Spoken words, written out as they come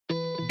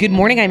Good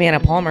morning, I'm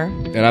Anna Palmer.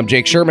 And I'm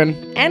Jake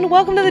Sherman. And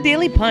welcome to the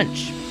Daily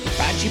Punch,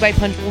 brought to you by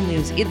Punchbowl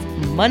News. It's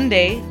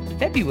Monday,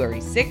 February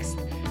 6th,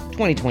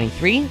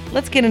 2023.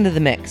 Let's get into the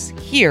mix.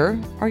 Here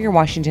are your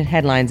Washington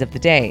headlines of the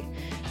day.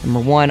 Number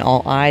one,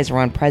 all eyes are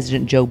on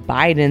President Joe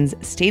Biden's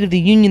State of the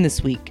Union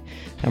this week.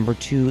 Number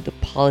two, the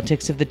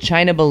politics of the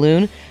China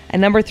balloon. And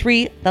number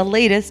three, the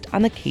latest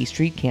on the K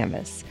Street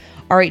canvas.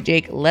 All right,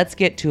 Jake, let's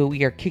get to it.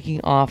 We are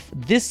kicking off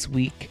this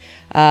week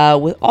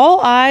with all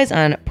eyes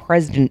on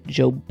President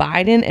Joe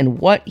Biden and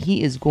what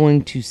he is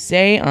going to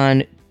say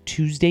on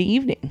Tuesday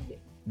evening.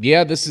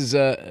 Yeah, this is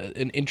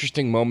an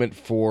interesting moment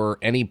for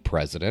any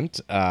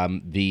president.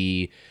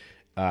 Peter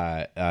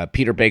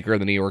Baker of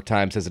the New York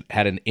Times has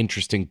had an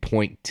interesting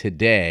point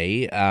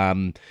today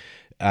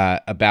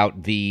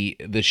about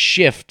the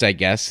shift, I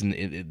guess, and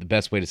the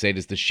best way to say it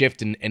is the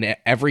shift in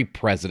every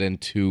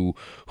president who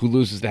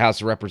loses the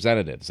House of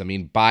Representatives. I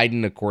mean,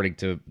 Biden, according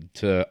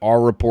to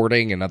our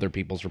reporting and other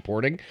people's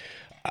reporting,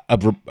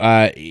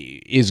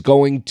 is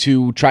going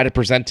to try to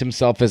present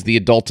himself as the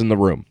adult in the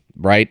room,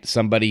 right?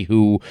 Somebody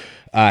who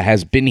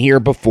has been here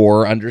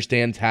before,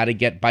 understands how to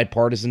get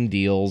bipartisan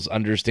deals,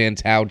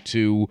 understands how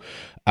to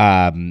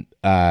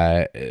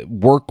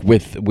work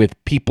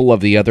with people of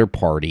the other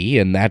party,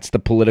 and that's the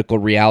political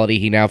reality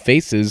he now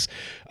faces.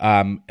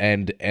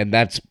 And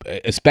that's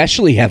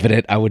especially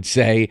evident, I would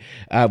say,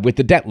 with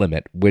the debt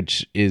limit,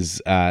 which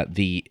is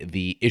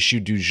the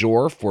issue du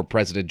jour for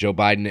President Joe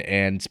Biden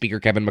and Speaker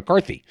Kevin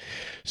McCarthy.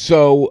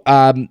 So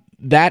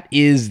that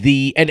is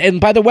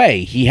and by the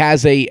way, he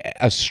has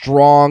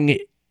strong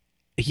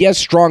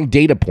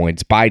data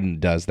points. Biden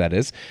does, that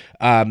is,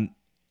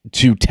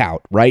 to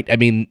tout, right? I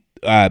mean,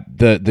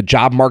 the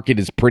job market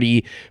is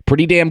pretty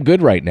damn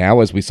good right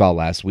now, as we saw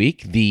last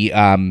week.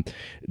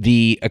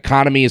 The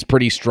economy is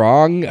pretty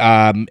strong,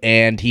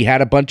 and he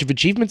had a bunch of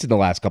achievements in the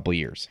last couple of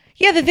years.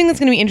 Yeah, the thing that's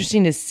going to be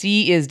interesting to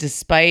see is,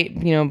 despite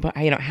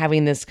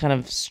having this kind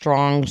of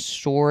strong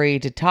story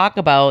to talk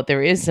about,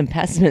 there is some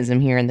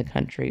pessimism here in the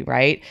country,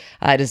 right?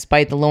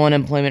 Despite the low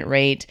unemployment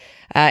rate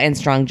and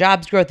strong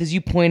jobs growth, as you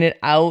pointed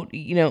out,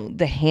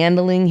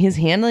 his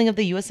handling of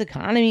the U.S.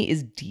 economy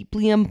is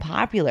deeply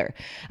unpopular.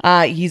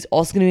 He's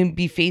also going to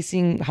be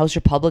facing House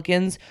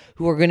Republicans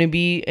who are going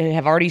to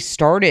have already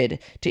started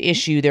to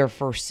issue their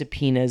first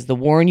subpoenas. The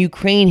war in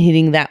Ukraine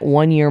hitting that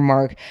 1 year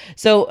mark.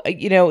 So,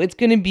 it's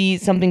going to be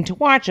something to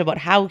watch about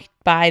how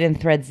Biden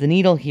threads the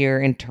needle here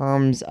in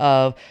terms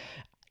of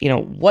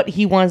what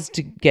he wants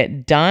to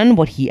get done,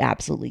 what he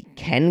absolutely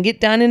can get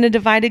done in a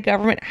divided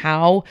government,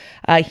 how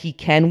he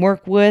can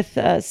work with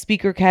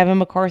Speaker Kevin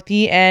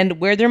McCarthy, and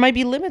where there might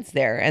be limits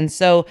there. And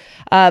so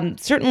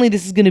certainly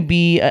this is going to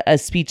be a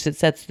speech that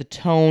sets the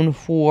tone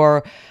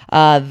for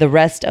the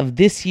rest of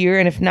this year.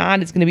 And if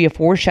not, it's going to be a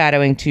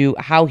foreshadowing to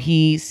how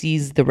he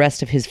sees the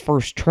rest of his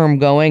first term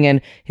going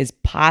and his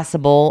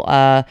possible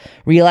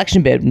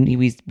re-election bid.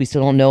 We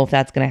still don't know if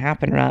that's going to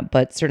happen or not,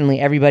 but certainly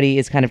everybody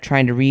is kind of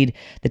trying to read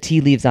the tea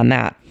leaves on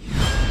that.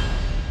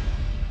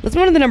 Let's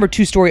move on to the number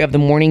two story of the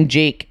morning,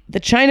 Jake.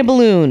 The China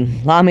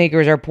balloon.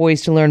 Lawmakers are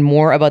poised to learn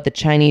more about the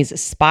Chinese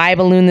spy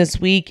balloon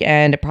this week,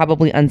 and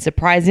probably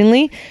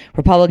unsurprisingly,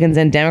 Republicans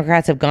and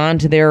Democrats have gone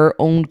to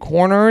their own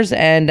corners,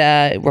 and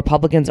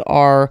Republicans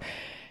are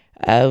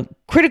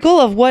critical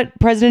of what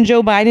President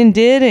Joe Biden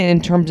did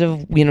in terms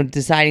of,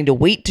 deciding to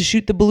wait to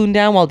shoot the balloon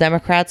down, while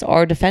Democrats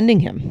are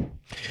defending him.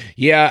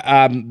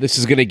 Yeah, this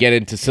is going to get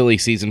into silly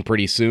season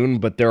pretty soon,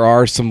 but there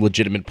are some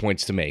legitimate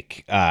points to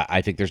make.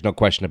 I think there's no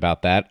question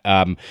about that.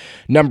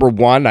 Number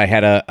one, I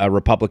had a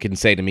Republican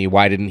say to me,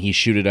 "Why didn't he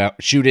shoot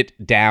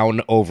it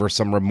down over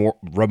some remote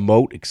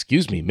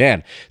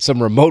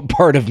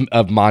part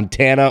of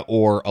Montana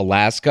or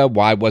Alaska?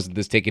 Why wasn't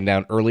this taken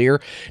down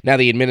earlier?" Now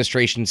the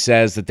administration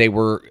says that they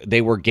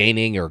were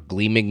gaining or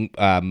gleaming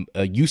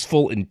a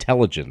useful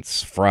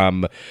intelligence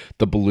from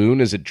the balloon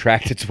as it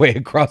tracked its way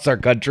across our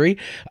country.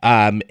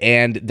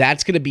 And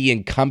that's going to be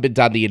incumbent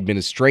on the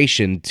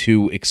administration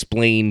to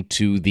explain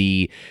to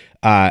the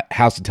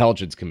House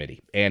Intelligence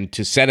Committee and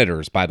to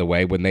senators, by the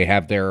way, when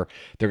they're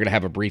going to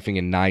have a briefing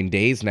in 9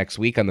 days next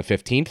week on the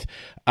 15th.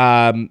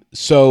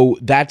 So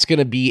that's going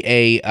to be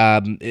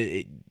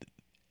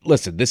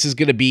listen, this is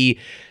going to be,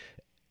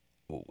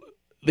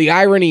 the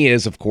irony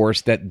is, of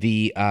course, that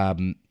the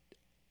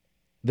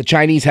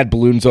Chinese had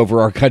balloons over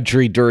our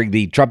country during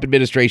the Trump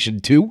administration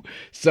too,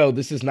 so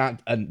this is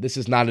not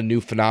a new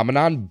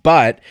phenomenon.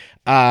 But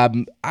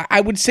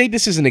I would say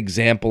this is an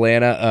example,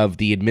 Anna, of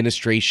the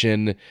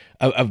administration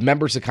of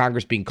members of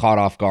Congress being caught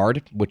off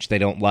guard, which they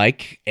don't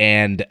like,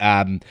 and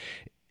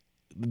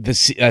the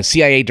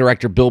CIA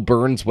director Bill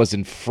Burns was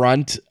in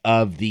front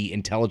of the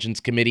Intelligence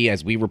Committee,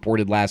 as we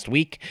reported last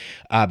week,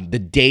 the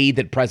day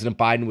that President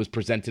Biden was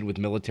presented with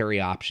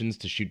military options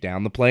to shoot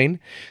down the plane.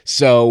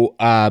 So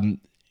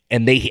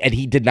and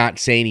he did not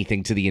say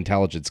anything to the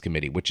Intelligence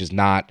Committee, which is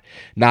not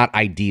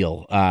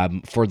ideal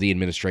for the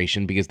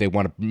administration, because they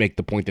want to make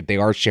the point that they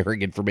are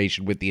sharing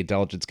information with the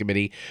Intelligence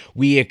Committee.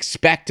 We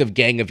expect a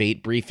Gang of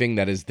Eight briefing,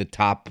 that is the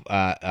top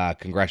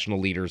congressional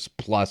leaders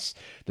plus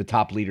the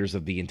top leaders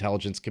of the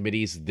intelligence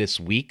committees this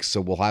week.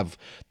 So we'll have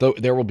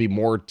there will be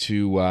more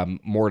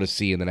to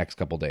see in the next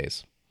couple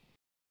days.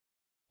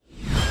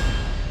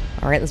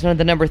 All right, let's move to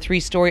the number 3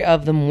 story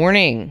of the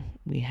morning.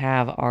 We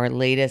have our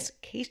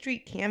latest K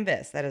Street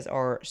Canvas. That is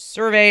our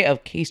survey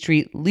of K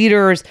Street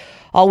leaders.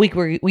 All week,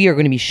 we are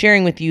going to be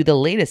sharing with you the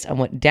latest on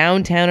what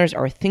downtowners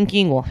are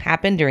thinking will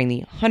happen during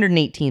the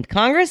 118th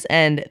Congress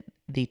and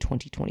the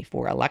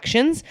 2024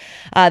 elections.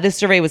 This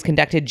survey was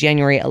conducted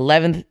January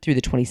 11th through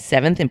the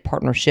 27th in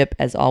partnership,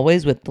 as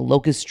always, with the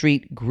Locust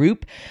Street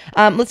Group.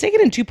 Let's take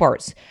it in 2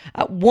 parts.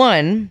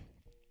 One,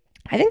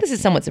 I think this is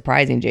somewhat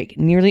surprising, Jake.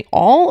 Nearly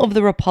all of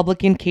the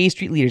Republican K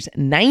Street leaders,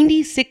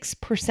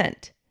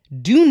 96%,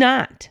 do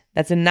not,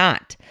 that's a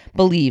not,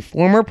 believe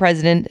former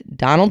President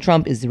Donald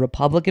Trump is the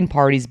Republican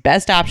Party's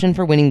best option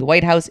for winning the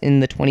White House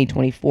in the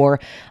 2024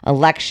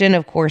 election.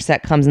 Of course,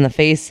 that comes in the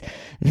face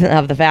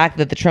of the fact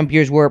that the Trump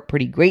years were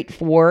pretty great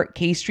for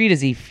K Street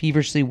as he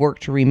feverishly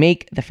worked to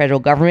remake the federal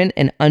government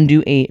and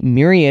undo a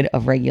myriad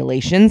of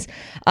regulations.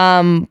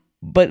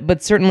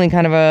 But certainly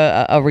kind of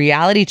a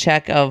reality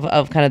check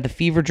of kind of the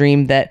fever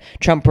dream that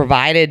Trump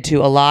provided to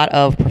a lot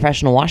of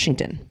professional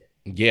Washington.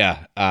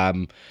 Yeah.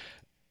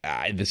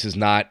 This is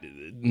not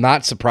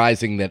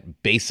surprising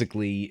that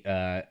basically,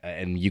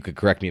 and you could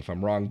correct me if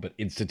I'm wrong, but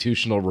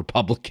institutional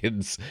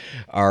Republicans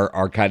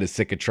are kind of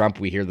sick of Trump.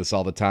 We hear this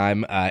all the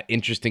time.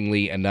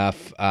 Interestingly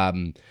enough,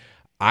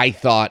 I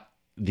thought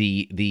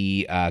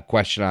the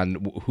question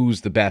on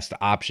who's the best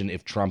option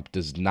if Trump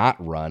does not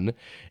run,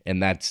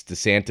 and that's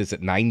DeSantis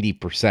at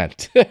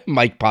 90%,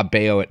 Mike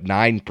Pompeo at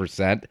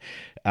 9%,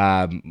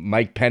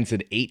 Mike Pence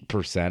at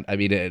 8%. I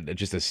mean,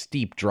 just a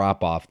steep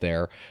drop off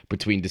there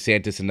between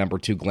DeSantis and number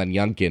 2 Glenn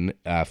Youngkin,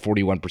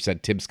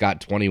 41%, Tim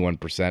Scott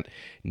 21%,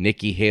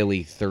 Nikki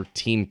Haley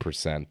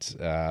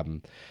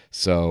 13%.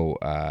 So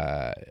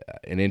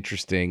an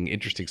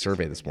interesting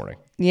survey this morning.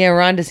 Yeah,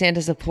 Ron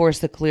DeSantis, of course,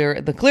 the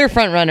clear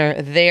front runner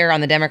there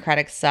on the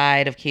Democratic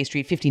side of K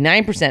Street.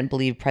 59%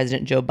 believe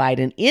President Joe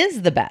Biden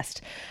is the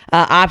best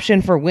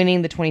option for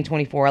winning the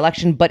 2024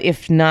 election. But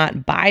if not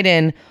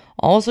Biden,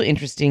 also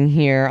interesting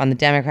here on the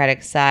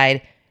Democratic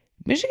side,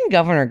 Michigan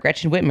Governor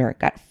Gretchen Whitmer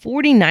got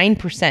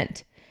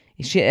 49%.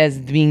 As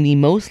being the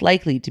most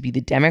likely to be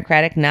the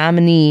Democratic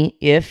nominee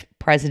if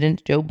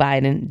President Joe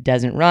Biden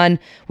doesn't run.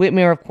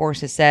 Whitmer, of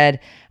course, has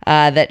said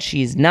that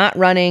she's not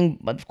running,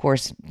 but of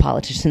course,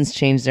 politicians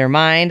change their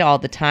mind all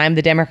the time.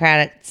 The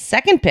Democratic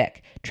second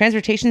pick,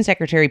 Transportation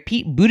Secretary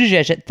Pete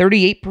Buttigieg at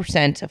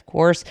 38%. Of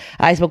course,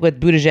 I spoke with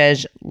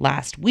Buttigieg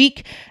last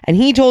week, and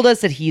he told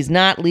us that he's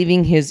not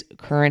leaving his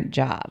current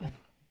job.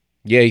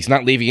 Yeah, he's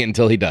not leaving it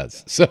until he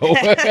does. So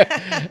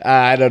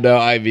I don't know.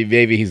 I mean,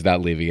 maybe he's not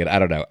leaving it. I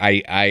don't know.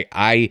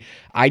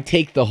 I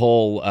take the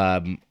whole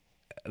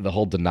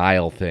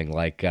denial thing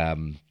like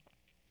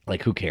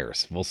who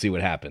cares? We'll see what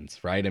happens,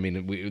 right? I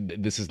mean,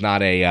 these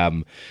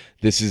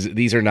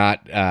are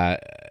not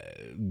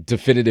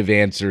definitive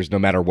answers, no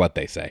matter what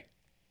they say.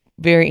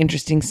 Very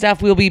interesting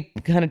stuff. We'll be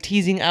kind of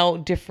teasing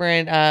out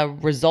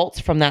different results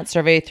from that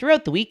survey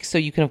throughout the week. So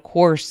you can, of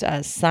course,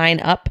 sign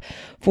up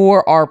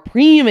for our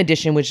premium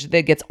edition, which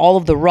that gets all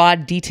of the raw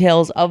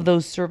details of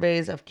those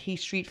surveys of K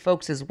Street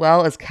folks, as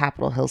well as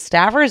Capitol Hill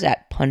staffers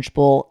at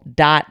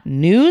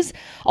punchbowl.news.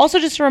 Also,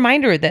 just a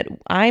reminder that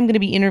I'm going to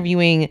be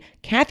interviewing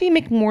Cathy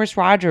McMorris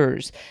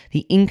Rodgers,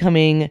 the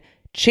incoming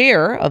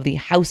chair of the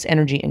House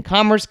Energy and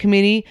Commerce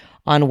Committee,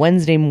 on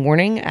Wednesday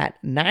morning at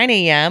 9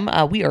 a.m.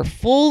 We are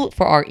full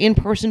for our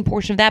in-person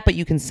portion of that, but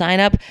you can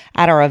sign up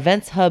at our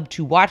events hub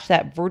to watch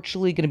that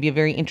virtually. Going to be a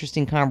very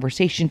interesting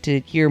conversation to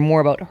hear more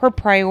about her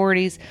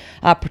priorities,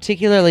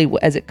 particularly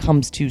as it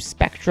comes to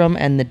spectrum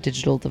and the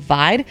digital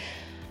divide.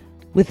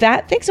 With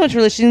that, thanks so much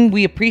for listening.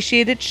 We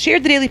appreciate it. Share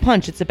the Daily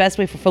Punch. It's the best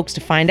way for folks to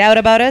find out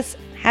about us.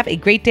 Have a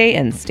great day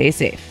and stay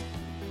safe.